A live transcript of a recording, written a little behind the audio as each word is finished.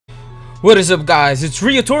What is up, guys? It's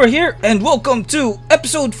Ryotora here, and welcome to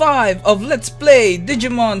episode 5 of Let's Play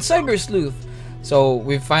Digimon Cyber Sleuth. So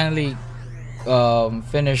we finally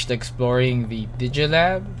finished exploring the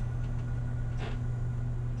Digilab.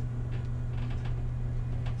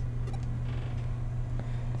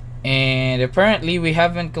 And apparently we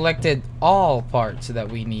haven't collected all parts that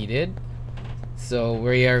we needed. So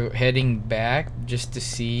we are heading back just to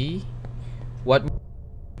see what.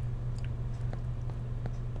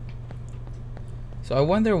 So I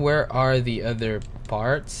wonder where are the other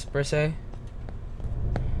parts per se,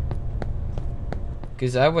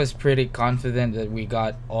 because I was pretty confident that we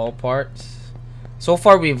got all parts. So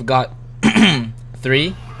far we've got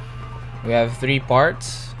 3. We have 3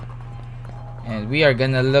 parts, and we are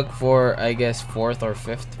gonna look for, I guess, 4th or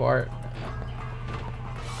 5th part.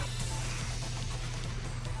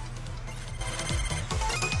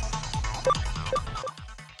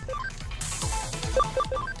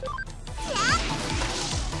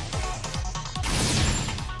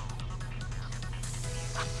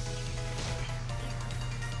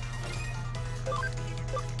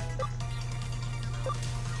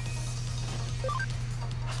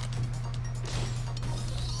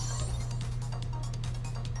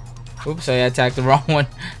 Oops, I attacked the wrong one.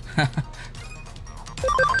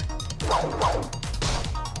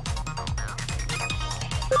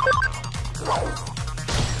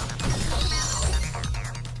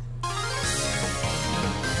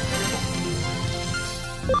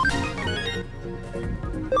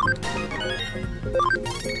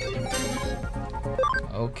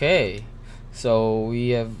 Okay, so we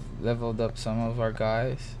have leveled up some of our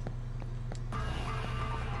guys.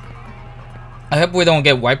 I hope we don't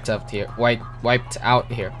get wiped out here. Wiped out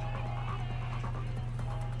here.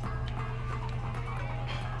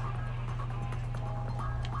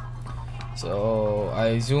 So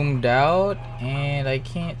I zoomed out and I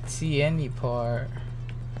can't see any part.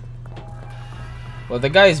 Well, the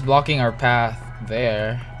guy is blocking our path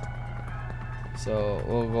there. So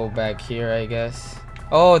we'll go back here, I guess.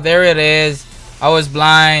 Oh, there it is. I was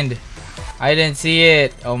blind. I didn't see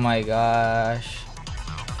it. Oh my gosh.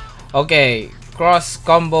 Okay. Cross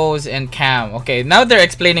combos and cam. Okay, now they're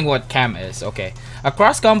explaining what cam is. Okay, a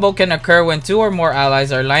cross combo can occur when 2 or more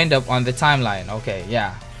allies are lined up on the timeline. Okay,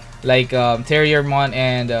 yeah, like Terriermon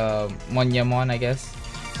and Monyamon, I guess.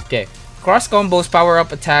 Okay, cross combos power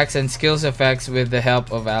up attacks and skills effects with the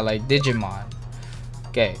help of allied Digimon.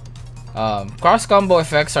 Okay, cross combo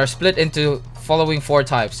effects are split into following 4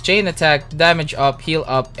 types: chain attack, damage up, heal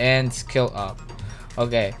up, and skill up.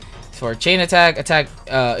 Okay. For chain attack,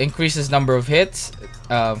 increases number of hits.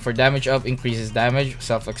 For damage up, increases damage,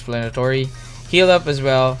 self-explanatory. Heal up as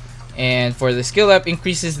well. And for the skill up,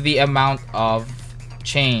 increases the amount of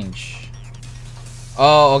change.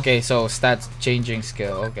 Oh, okay, so stats changing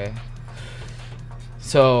skill. Okay.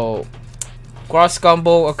 So cross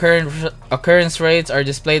combo occurrence rates are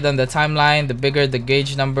displayed on the timeline. The bigger the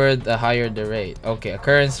gauge number, the higher the rate. Okay,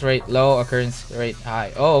 occurrence rate low, occurrence rate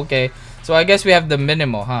high. Oh, okay. So I guess we have the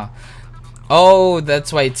minimal, huh? Oh,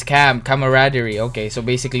 that's why it's camaraderie. Okay, so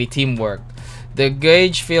basically teamwork. The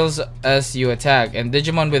gauge fills as you attack, and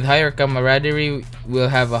Digimon with higher camaraderie will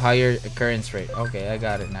have a higher occurrence rate. Okay, I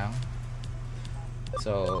got it now.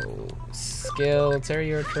 So, skill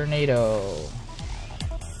Terrier Tornado.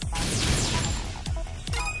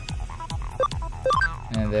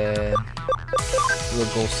 And then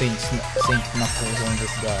we'll go Saint Knuckles on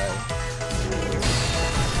this guy.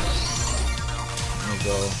 There we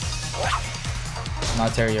go.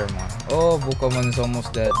 Not Terriermon. Oh, Bukamon is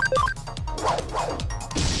almost dead.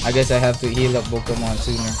 I guess I have to heal up Bukamon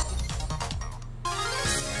sooner.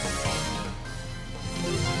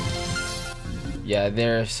 Yeah,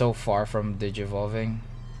 they're so far from Digivolving.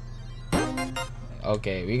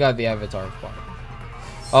 Okay, we got the avatar part.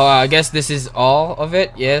 Oh, I guess this is all of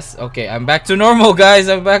it. Yes. Okay, I'm back to normal, guys.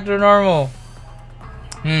 I'm back to normal.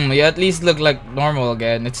 You at least look like normal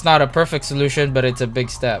again. It's not a perfect solution, but it's a big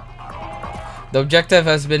step. The objective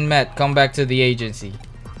has been met. Come back to the agency.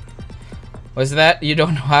 Was that? You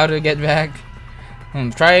don't know how to get back?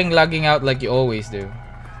 Trying logging out like you always do.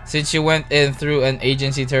 Since you went in through an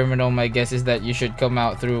agency terminal, my guess is that you should come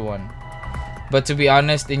out through one. But to be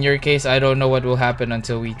honest, in your case, I don't know what will happen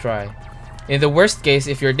until we try. In the worst case,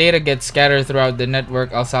 if your data gets scattered throughout the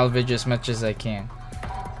network, I'll salvage as much as I can.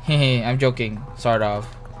 Hehe, I'm joking. Sort of.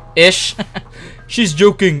 Ish. She's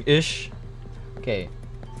joking. Ish. Okay.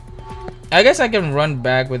 I guess I can run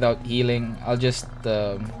back without healing. I'll just,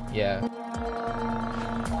 yeah.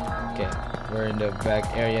 Okay, we're in the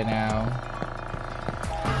back area now.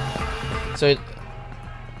 So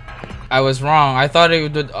I was wrong. I thought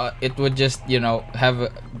it would just, you know,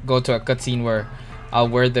 go to a cutscene where I'll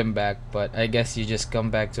wear them back, but I guess you just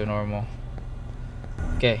come back to normal.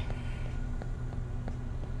 Okay.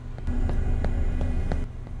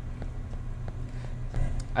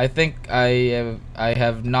 I think I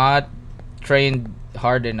have not trained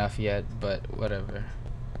hard enough yet, but whatever.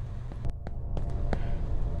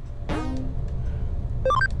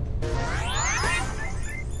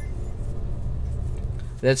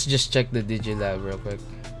 Let's just check the Digilab real quick.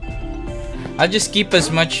 I'll just keep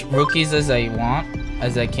as much rookies as I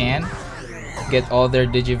can. Get all their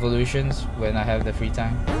Digivolutions when I have the free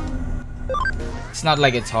time. It's not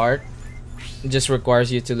like it's hard. It just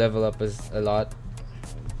requires you to level up a lot.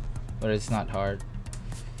 But it's not hard.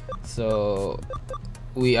 So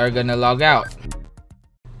we are gonna log out.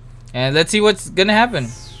 And let's see what's gonna happen.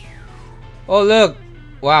 Oh look!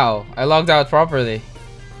 Wow, I logged out properly.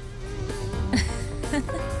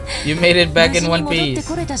 You made it back in one piece.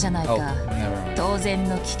 Oh, never mind. 当然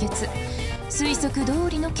の帰結、推測通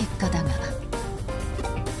りの結果だが、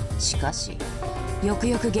しかしよく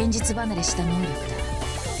よく現実離れした能力だ。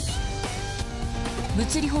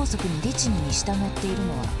物理法則に律儀に従っている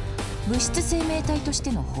のは物質生命体とし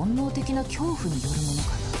ての本能的な恐怖によるものか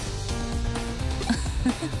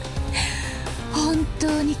な。本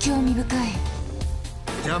当に興味深い。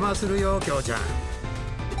邪魔するよ、京ちゃん。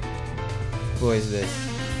Who is this?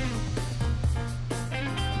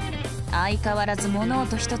 相変わらず物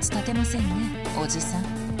音一つ立てませんね、おじさん。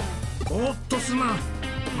おっとすまん、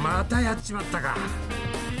またやっちまったか。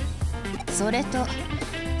それと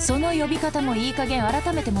その呼び方もいい加減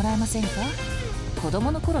改めてもらえませんか。子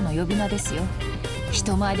供の頃の呼び名ですよ。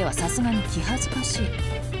人前ではさすがに気恥ずかしい。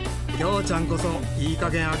京ちゃんこそいい加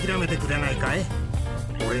減諦めてくれないかい。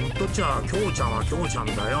俺にとっちゃ京ちゃんは京ちゃん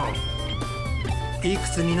だよ。いく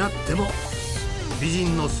つになっても美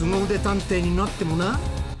人の凄腕探偵になってもな。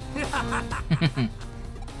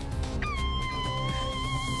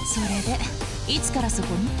それでいつからそ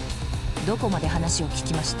こに？どこまで話を聞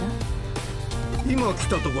きました？今来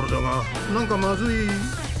たところだが、なんかまずい。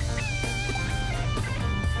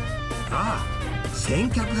ああ、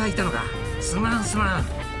先客がいたのか。すまんすまん。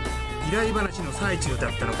依頼話の最中だ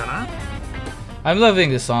ったのかな。I'm loving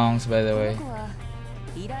the songs, by the way. この子は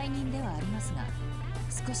依頼人ではありますが、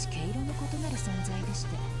少し毛色の異なる存在でして。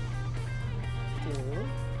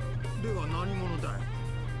おお、では何者だい。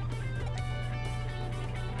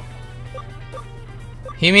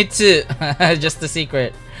Himitsu! Just a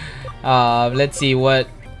secret. Let's see what...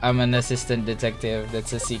 I'm an assistant detective.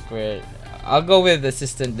 That's a secret. I'll go with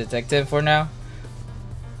assistant detective for now.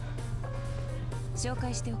 紹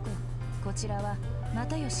介しておこう。こちらは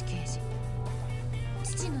又吉刑事。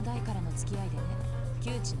父の代からの付き合いでね、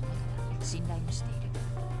旧知の仲だ。信頼もしている。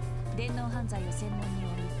電脳犯罪を専門に追う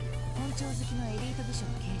本庁好きのエリート部署の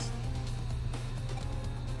刑事。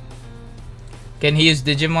Can he use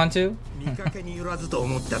Digimon too? 見かけによらずと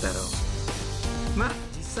思っただろう。まあ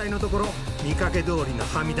実際のところ見かけ通りの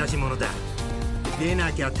はみ出し者だ。で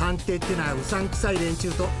なきゃ探偵ってのはうさんくさい連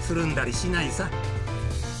中とつるんだりしないさ。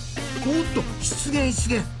おっと出現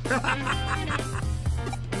出現。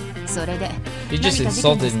それで You just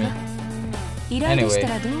insulted me. 依頼でした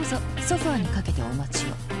らどうぞソファーにかけてお待ちを。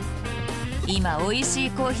今美味し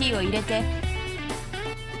いコーヒーを入れて。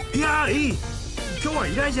いやいい、今日は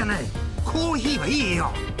依頼じゃない。コーヒーはいい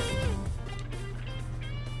よ。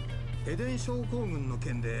エデン症候群の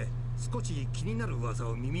件で少し気になる噂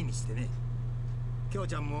を耳にしてね。京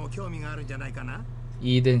ちゃんも興味があるんじゃないかな。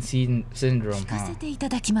Eden syndrome, 聞かせていた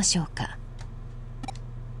だきましょうか。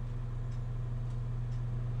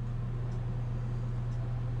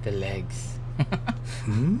The legs.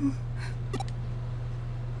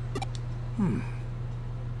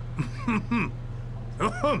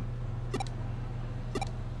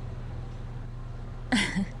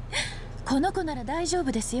 この子なら大丈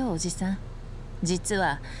夫ですよ、おじさん。実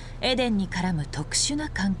はエデンに絡む特殊な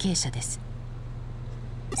関係者です。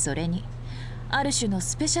それにある種の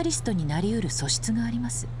スペシャリストになりうる素質がありま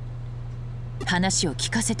す。話を聞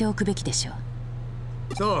かせておくべきでしょ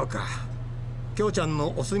う。そうか、京ちゃん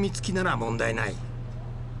のお墨付きなら問題ない。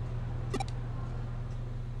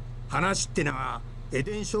話ってのはエ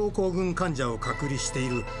デン症候群患者を隔離してい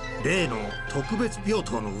る例の特別病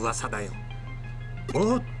棟の噂だよ。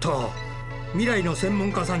おっと、未来の専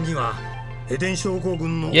門家さんにはエデン症候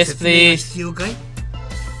群の説明が必要かい？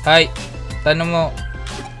はい、頼もう。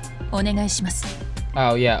お願いします。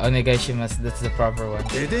Oh yeah, お願いします。That's the proper one.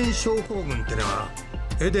 エデン症候群ってのは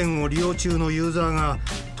エデンを利用中のユーザーが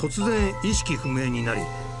突然意識不明になり、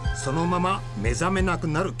そのまま目覚めなく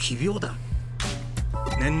なる奇病だ。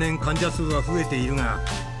年々患者数は増えているが、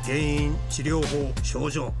原因、治療法、症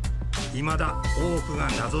状、未だ多くが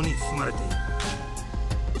謎に包まれてい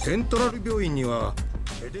る。セントラル病院には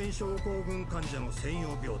エデン症候群患者の専用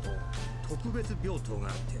病棟、特別病棟が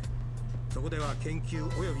あって、そこでは研究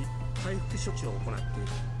および回復処置を行って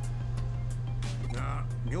いるが、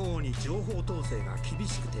妙に情報統制が厳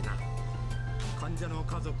しくてな。患者の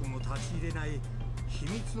家族も立ち入れない秘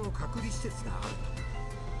密の隔離施設がある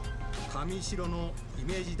と。上白のイ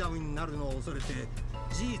メージダウンになるのを恐れて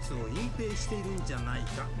事実を隠蔽しているんじゃない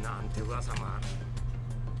かなんて噂もある。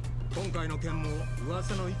今回の件も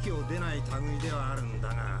噂の息を出ない類ではあるんだ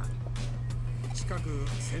が、近く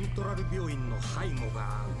セントラル病院の背後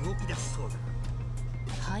が動き出すそうだ。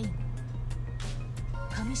背後？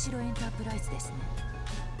上白エンタープライズですね。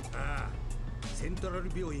ああ、セントラ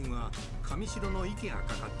ル病院は上白の息が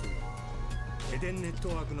かかっている。エデンネット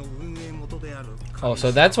ワークの運営元である。Oh,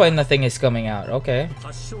 so that's why nothing is coming out. Okay.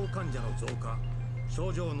 発症患者の増加、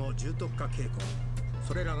症状の重篤化傾向、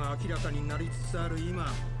それらが明らかになりつつある今、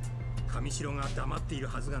上白が黙っている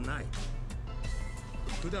はずがない。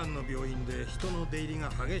普段の病院で人の出入りが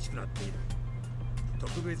激しくなっている。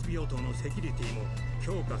特別病棟のセキュリティも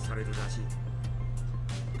強化されるらしい。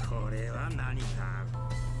これは何か。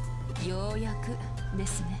ようやくで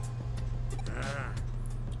すね。あ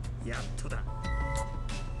あ、やっとだ。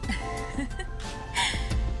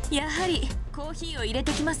やはりコーヒーを入れ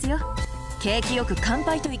てきますよ。景気よく乾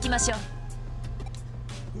杯といきましょ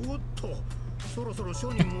う。おっと、そろそろ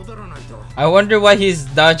署に戻らないと。I wonder why he's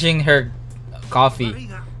dodging her coffee.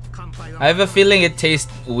 I have a feeling it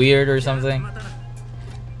tastes weird or something.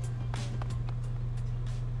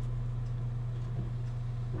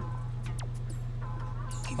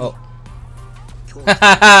 Oh.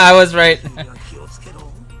 I was right.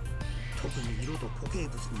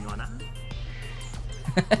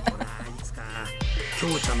 きょ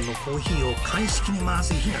うちゃんのコーヒーを鑑識に回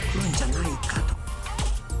す日が来るんじゃないかと。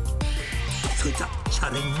そいつはシ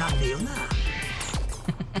ャレになんねえよな。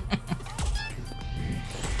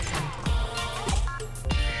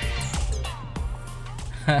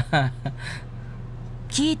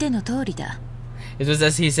聞いての通りだ。It was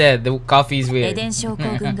as he said, the coffee is エ weird. デン症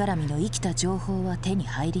候群絡みの生きた情報は手に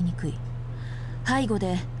入りにくい。背後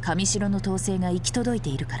で上白の統制が行き届いて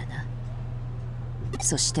いるからな。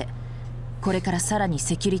そしてこれからさらに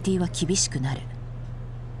セキュリティは厳しくなる。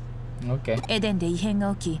Okay. エデンで異変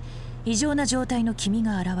が起き、異常な状態の君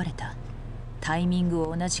が現れた。タイミング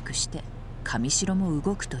を同じくして上白も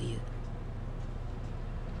動くという。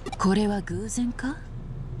これは偶然か？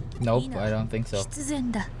 Nope, I don't think so. 必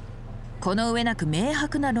然だ。この上なく明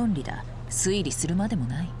白な論理だ。推理するまでも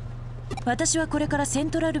ない。私はこれからセン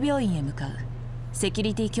トラル病院へ向かう。セキュ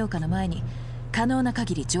リティ強化の前に可能な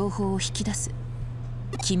限り情報を引き出す。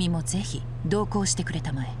君もぜひ同行してくれ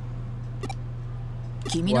たまえ。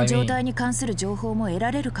君の状態に関する情報も得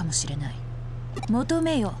られるかもしれない。求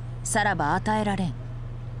めよ、さらば与えられん。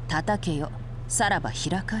叩けよ、さらば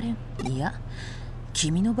開かれん。いや、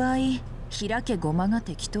君の場合、開けごまが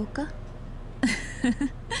適当か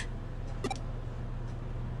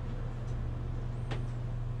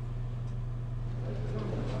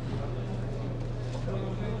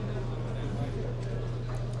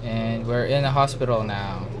And we're in a hospital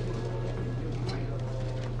now.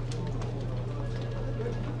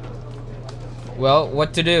 Well,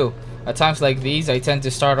 what to do? At times like these, I tend to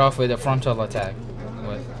start off with a frontal attack.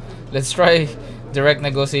 Let's try direct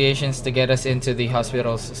negotiations to get us into the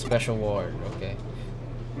hospital's special ward. Okay.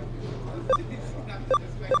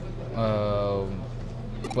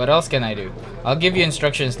 What else can I do? I'll give you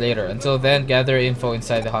instructions later. Until then, gather info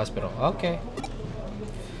inside the hospital. Okay.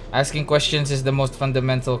 Asking questions is the most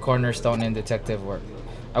fundamental cornerstone in detective work.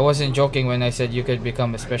 I wasn't joking when I said you could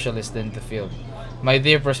become a specialist in the field. My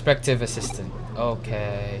dear prospective assistant.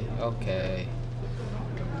 Okay, okay.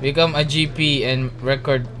 Become a GP and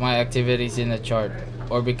record my activities in a chart.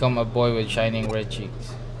 Or become a boy with shining red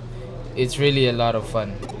cheeks. It's really a lot of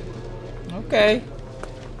fun. Okay.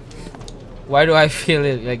 Why do I feel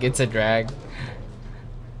it like it's a drag?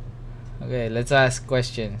 Okay, let's ask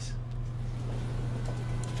questions.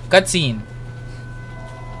 Cutscene.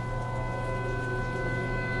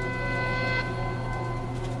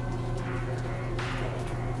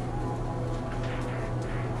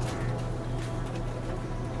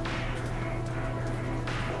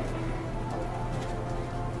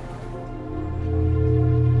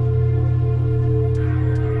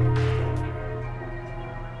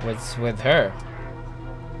 What's with her?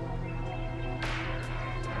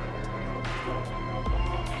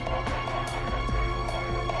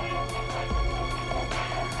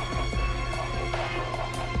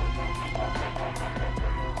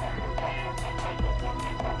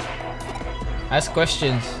 Ask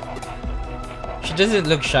questions. She doesn't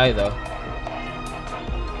look shy though.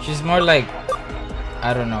 She's more like,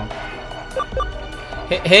 I don't know.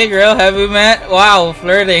 Hey girl, have we met? Wow,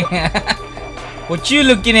 flirting. What you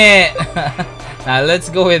looking at? Now let's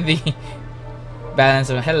go with the balance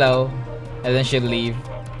of hello, and then she'll leave,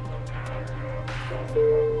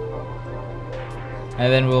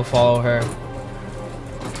 and then we'll follow her.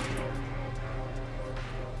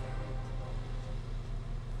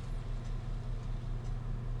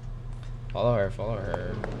 Follow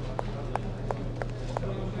her.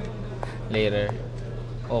 Later.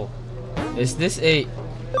 Oh, is this a...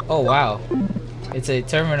 Oh wow, it's a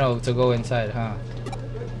terminal to go inside, huh?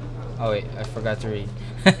 Oh wait, I forgot to read.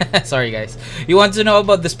 Sorry guys. You want to know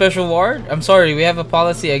about the special ward? I'm sorry, we have a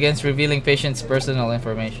policy against revealing patients' personal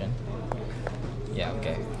information. Yeah,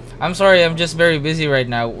 okay. I'm sorry, I'm just very busy right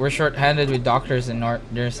now. We're short-handed with doctors and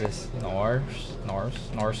nurses.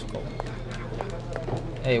 Norse.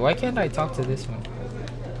 Hey, why can't I talk to this one?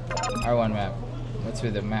 R1 map. What's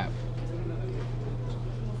with the map?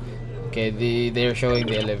 Okay, they're showing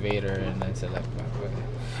the elevator and then select map. Okay.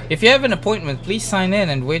 If you have an appointment, please sign in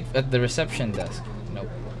and wait at the reception desk. Nope.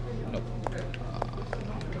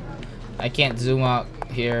 I can't zoom out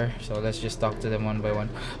here, so let's just talk to them one by one.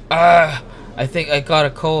 I think I caught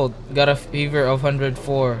a cold. Got a fever of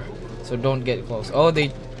 104, so don't get close. Oh,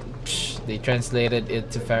 they translated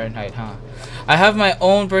it to Fahrenheit, huh? I have my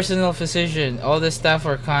own personal physician. All the staff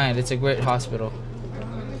are kind. It's a great hospital.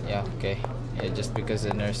 Yeah, okay. Yeah, just because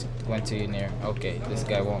the nurse went too near. Okay, this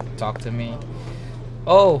guy won't talk to me.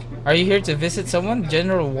 Oh, are you here to visit someone?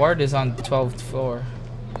 General ward is on the 12th floor.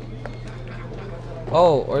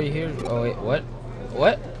 Oh, are you here? Oh wait,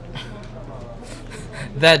 what?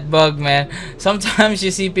 That bug, man. Sometimes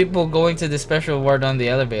you see people going to the special ward on the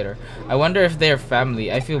elevator. I wonder if they're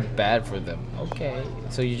family. I feel bad for them. Okay,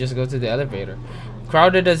 so you just go to the elevator.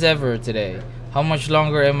 Crowded as ever today. How much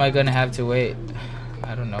longer am I gonna have to wait?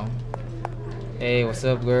 I don't know. Hey, what's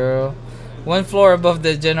up, girl? One floor above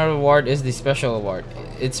the general ward is the special ward.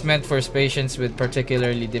 It's meant for patients with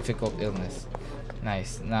particularly difficult illness.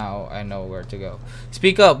 Nice. Now I know where to go.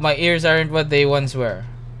 Speak up. My ears aren't what they once were.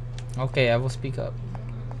 Okay, I will speak up.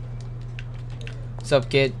 What's up,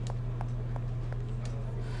 kid?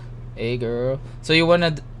 Hey, girl. So you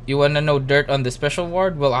wanna know dirt on the special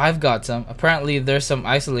ward? Well, I've got some. Apparently, there's some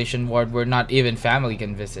isolation ward where not even family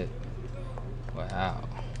can visit. Wow.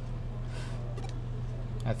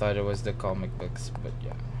 I thought it was the comic books, but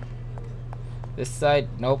yeah. This side,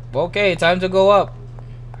 nope. Okay, time to go up.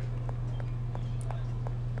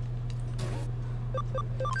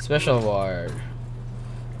 Special ward.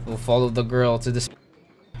 We'll follow the girl to the...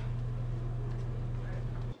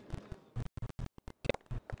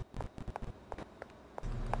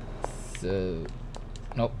 So,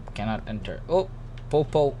 nope, cannot enter. Oh,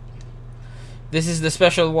 Popo. This is the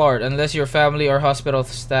special ward. Unless your family or hospital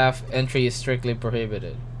staff, entry is strictly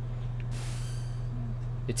prohibited.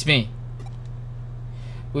 It's me.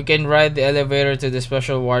 We can ride the elevator to the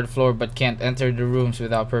special ward floor but can't enter the rooms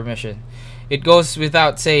without permission. It goes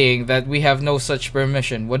without saying that we have no such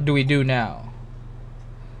permission. What do we do now?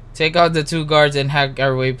 Take out the 2 guards and hack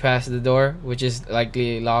our way past the door, which is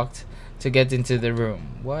likely locked, to get into the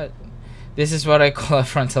room. What? This is what I call a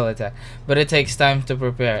frontal attack. But it takes time to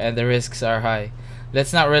prepare and the risks are high.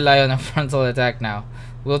 Let's not rely on a frontal attack now.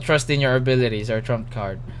 We'll trust in your abilities, our trump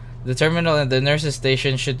card. The terminal and the nurse's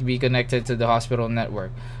station should be connected to the hospital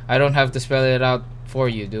network. I don't have to spell it out for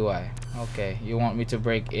you, do I? Okay, you want me to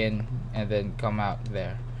break in and then come out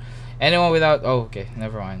there. Anyone without... Oh, okay,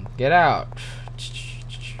 never mind. Get out.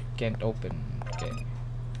 Can't open. Okay.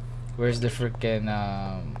 Where's the freaking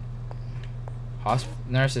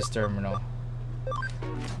nurse's terminal?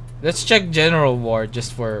 Let's check general ward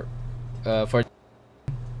just for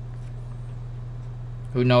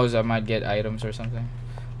who knows, I might get items or something.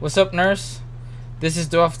 What's up, nurse? This is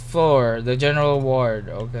 12th floor, the general ward.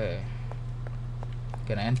 Okay.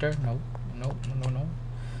 Can I enter? No.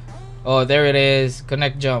 Oh, there it is.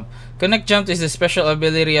 Connect jump. Connect jump is a special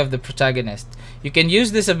ability of the protagonist. You can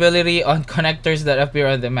use this ability on connectors that appear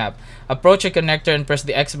on the map. Approach a connector and press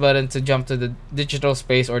the X button to jump to the digital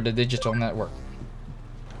space or the digital network.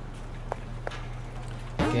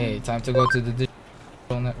 Okay, time to go to the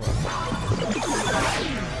digital network.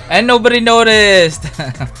 And nobody noticed!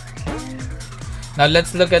 Now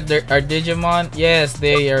let's look at our Digimon. Yes,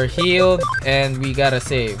 they are healed and we gotta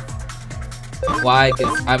save. Why?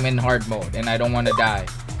 Because I'm in hard mode and I don't want to die.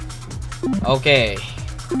 Okay.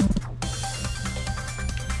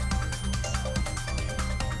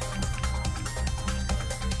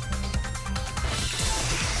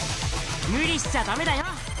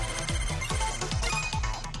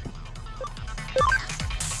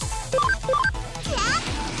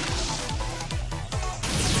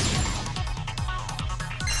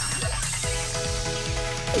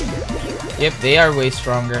 Yep, they are way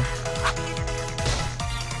stronger.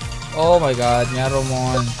 Oh my god,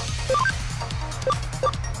 Nyaromon.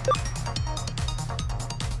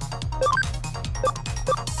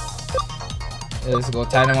 Let's go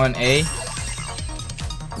Tynamon A.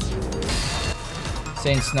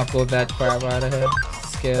 Saints knuckle that crap out of him.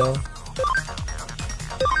 Skill.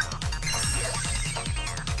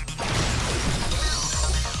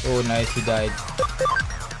 Oh nice, he died.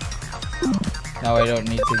 Now I don't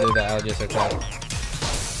need to do that, I'll just attack.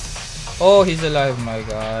 Oh, he's alive, my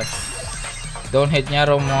gosh. Don't hit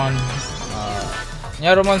Nyaromon.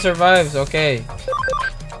 Nyaromon survives, okay.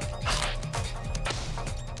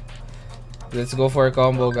 Let's go for a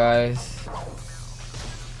combo, guys.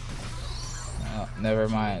 Oh, never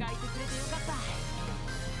mind.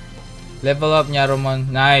 Level up, Nyaromon.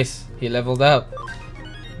 Nice. He leveled up.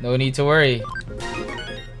 No need to worry.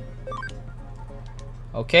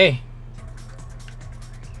 Okay.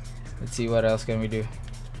 Let's see what else can we do.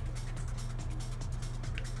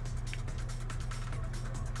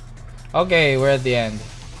 Okay, we're at the end.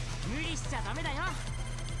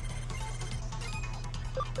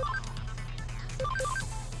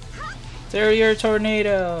 Terrier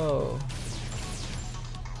tornado.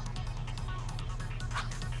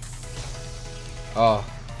 Oh,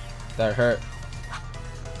 that hurt.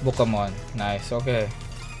 Pokemon. Nice. Okay.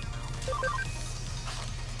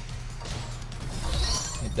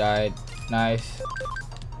 It died. Nice.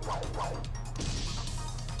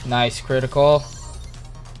 Nice critical.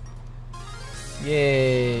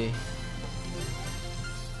 Yay.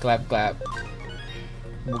 Clap clap.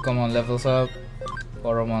 Pokemon levels up.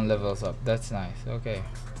 Oromon levels up. That's nice. Okay.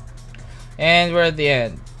 And we're at the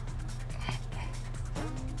end.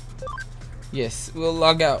 Yes, we'll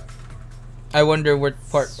log out. I wonder what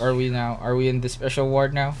part are we now? Are we in the special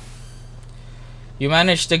ward now? You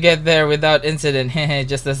managed to get there without incident,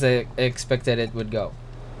 just as I expected it would go.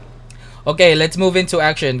 Okay, let's move into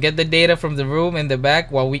action. Get the data from the room in the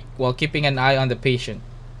back while keeping an eye on the patient.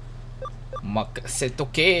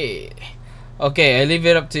 Makasetoke. Okay, I leave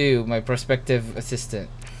it up to you, my prospective assistant.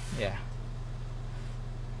 Yeah.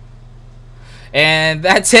 And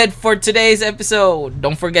that's it for today's episode.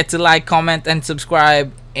 Don't forget to like, comment, and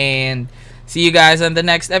subscribe. And see you guys on the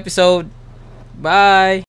next episode. Bye.